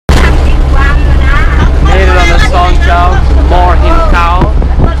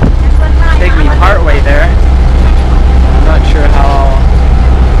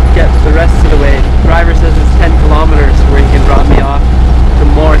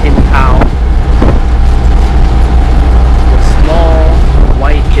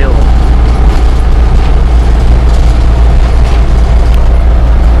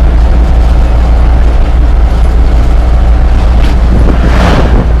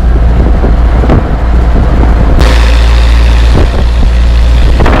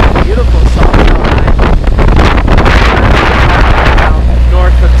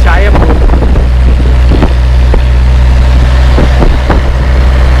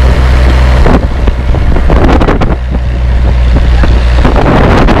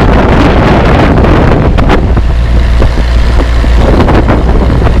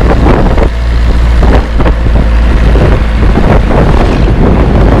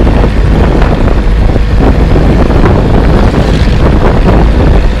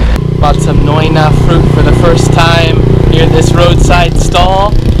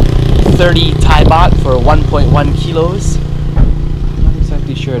small, 30 Thai baht for 1.1 kilos. Not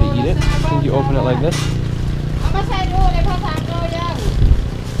exactly sure how to eat it. I think you open it like this.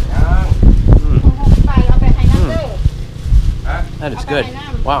 That is good.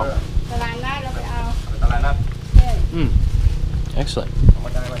 Wow. Excellent.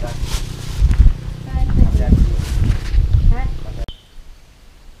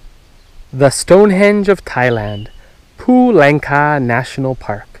 The Stonehenge of Thailand, Phu Langka National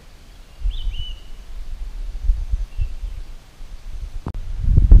Park.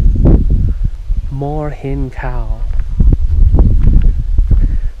 Mor Hin Khao.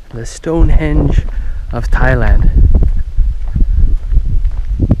 The Stonehenge of Thailand.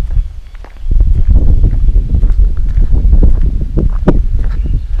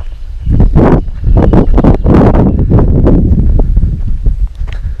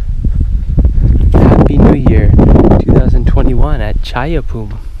 Happy New Year 2021 at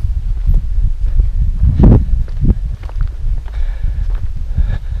Chaiyaphum.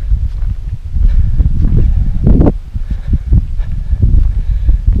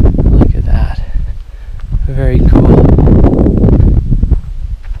 Very cool.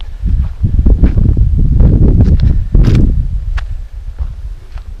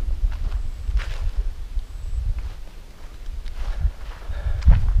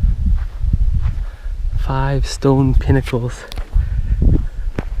 Five stone pinnacles.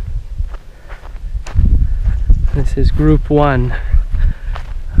 This is group 1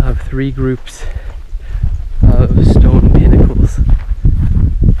 of 3 groups of stone pinnacles.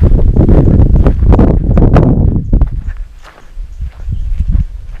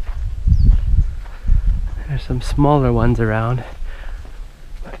 There's some smaller ones around,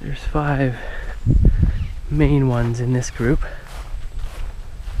 but there's 5 main ones in this group.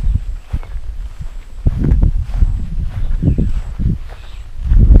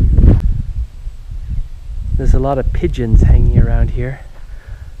 There's a lot of pigeons hanging around here.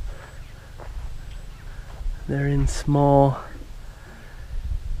 They're in small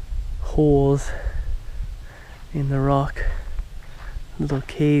holes in the rock, little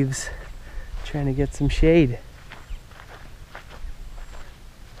caves, trying to get some shade.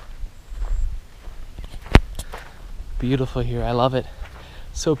 Beautiful here, I love it.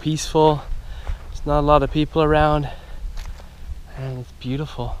 So peaceful. There's not a lot of people around, and it's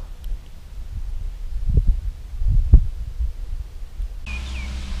beautiful.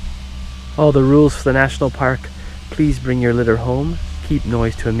 All the rules for the national park: please bring your litter home, keep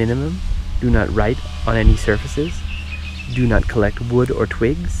noise to a minimum, do not write on any surfaces, do not collect wood or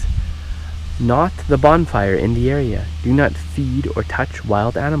twigs, not the bonfire in the area, do not feed or touch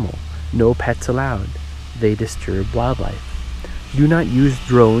wild animal, no pets allowed, they disturb wildlife, do not use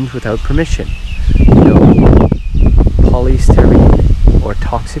drones without permission, no polystyrene or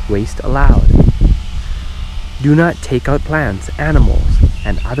toxic waste allowed, do not take out plants, animals,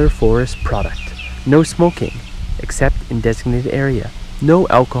 and other forest product, no smoking except in designated area, no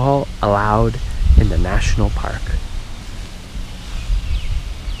alcohol allowed in the national park.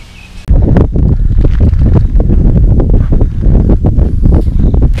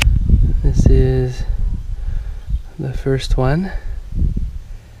 This is the first one.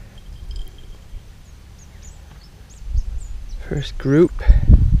 First group,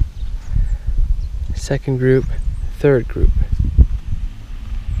 second group, third group.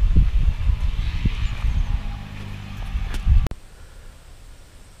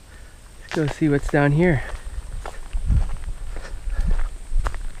 Let's go see what's down here.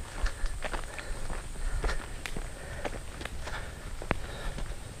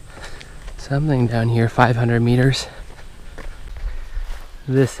 Something down here, 500 meters.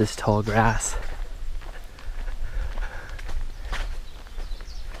 This is tall grass.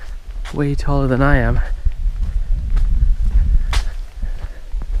 Way taller than I am.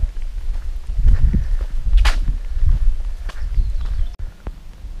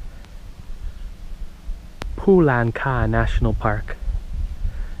 Phu Langka National Park.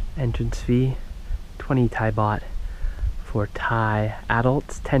 Entrance fee 20 Thai baht for Thai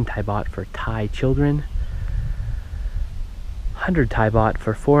adults, 10 Thai baht for Thai children, 100 Thai baht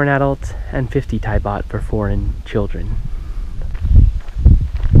for foreign adults, and 50 Thai baht for foreign children.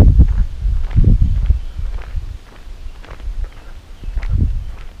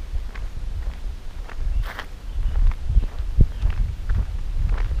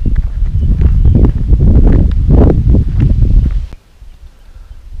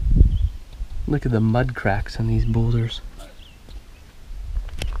 Look at the mud cracks on these boulders.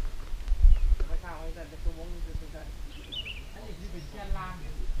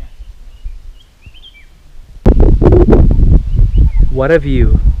 What a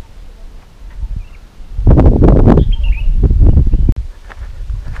view.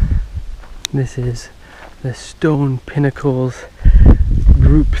 This is the Stone Pinnacles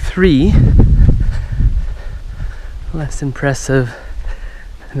Group 3. Less impressive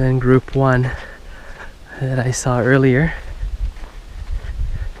than Group 1 that I saw earlier.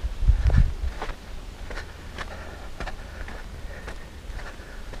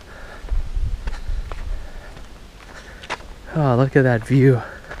 Oh, look at that view.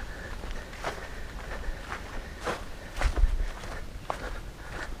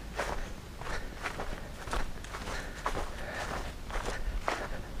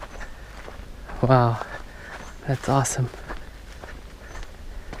 Wow, that's awesome.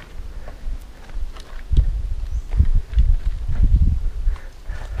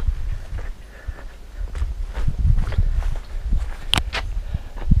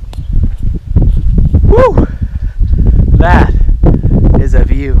 Woo! That is a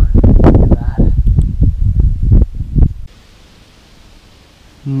view. Look at that.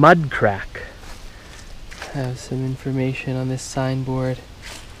 Mud crack. I have some information on this signboard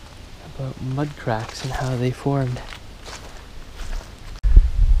about mud cracks and how they formed.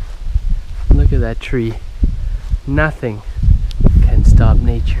 Look at that tree. Nothing can stop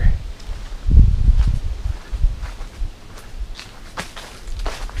nature.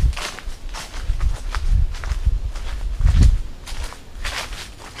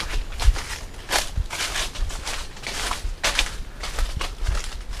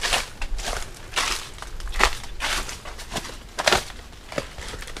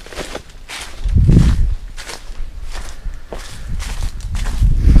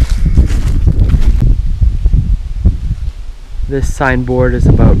 This signboard is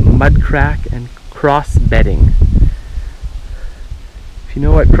about mud crack and cross bedding. If you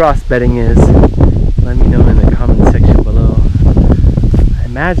know what cross bedding is, let me know in the comment section below. I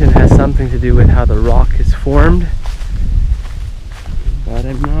imagine it has something to do with how the rock is formed, but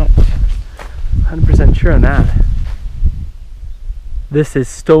I'm not 100% sure on that. This is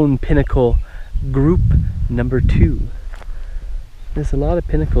Stone Pinnacle Group number 2. There's a lot of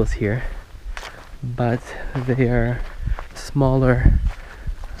pinnacles here, but they are smaller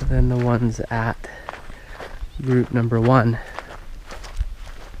than the ones at group number 1.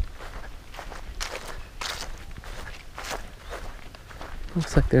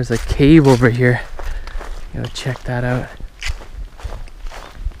 Looks like there's a cave over here. Gotta check that out.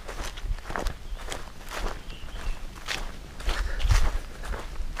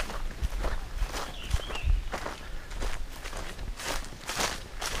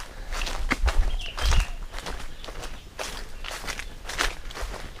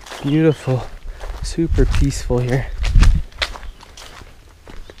 Beautiful, super peaceful here.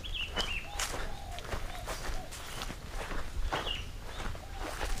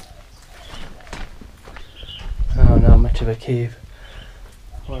 Oh, not much of a cave,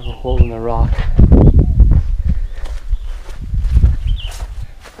 more of a hole in the rock.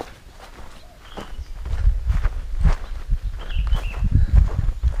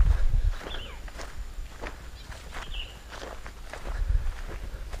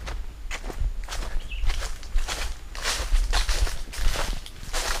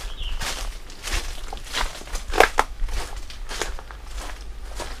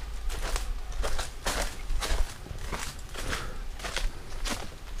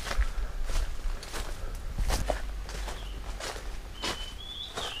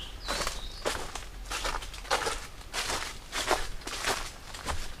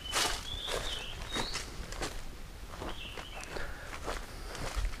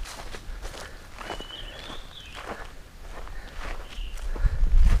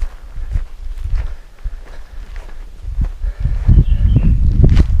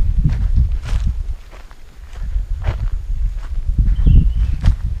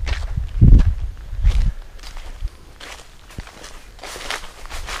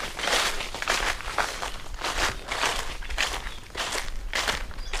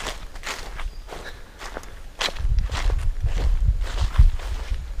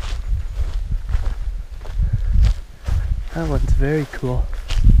 That one's very cool.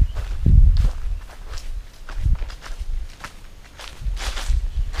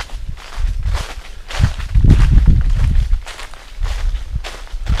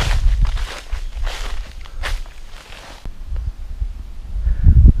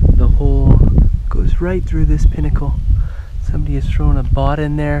 The hole goes right through this pinnacle. Somebody has thrown a bot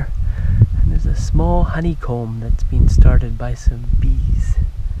in there, and there's a small honeycomb that's been started by some bees.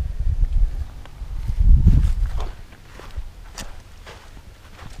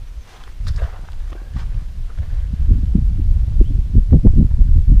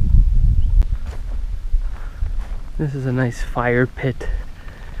 This is a nice fire pit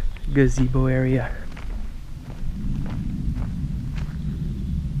gazebo area.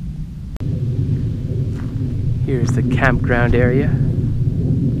 Here's the campground area.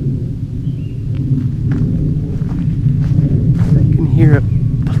 I can hear a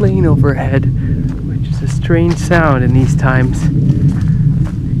plane overhead, which is a strange sound in these times.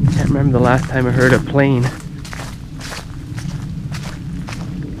 I can't remember the last time I heard a plane.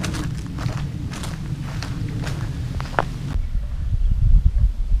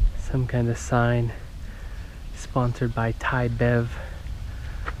 Some kind of sign sponsored by Thai Bev.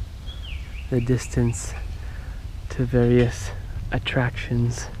 The distance to various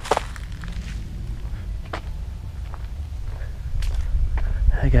attractions.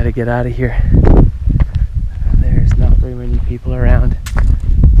 I gotta get out of here. There's not very many people around,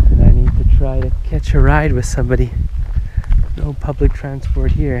 and I need to try to catch a ride with somebody. No public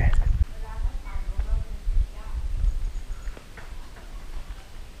transport here.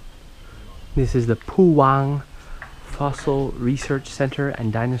 This is the Puwang Fossil Research Center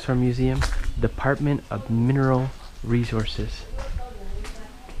and Dinosaur Museum, Department of Mineral Resources.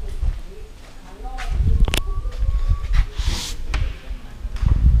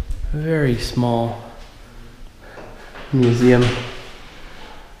 Very small museum,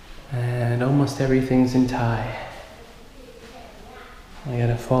 and almost everything's in Thai. I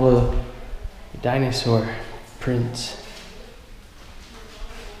gotta follow the dinosaur prints.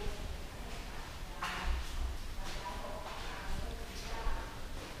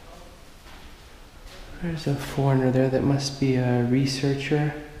 There's a foreigner there that must be a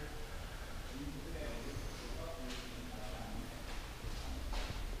researcher.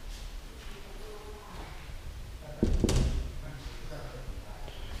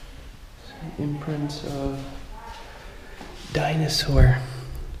 Some imprints of dinosaur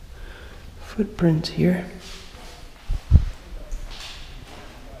footprints here.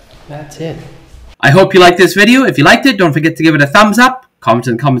 That's it. I hope you liked this video. If you liked it, don't forget to give it a thumbs up. Comment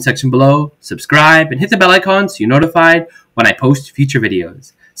in the comment section below, subscribe, and hit the bell icon so you're notified when I post future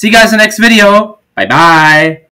videos. See you guys in the next video. Bye bye.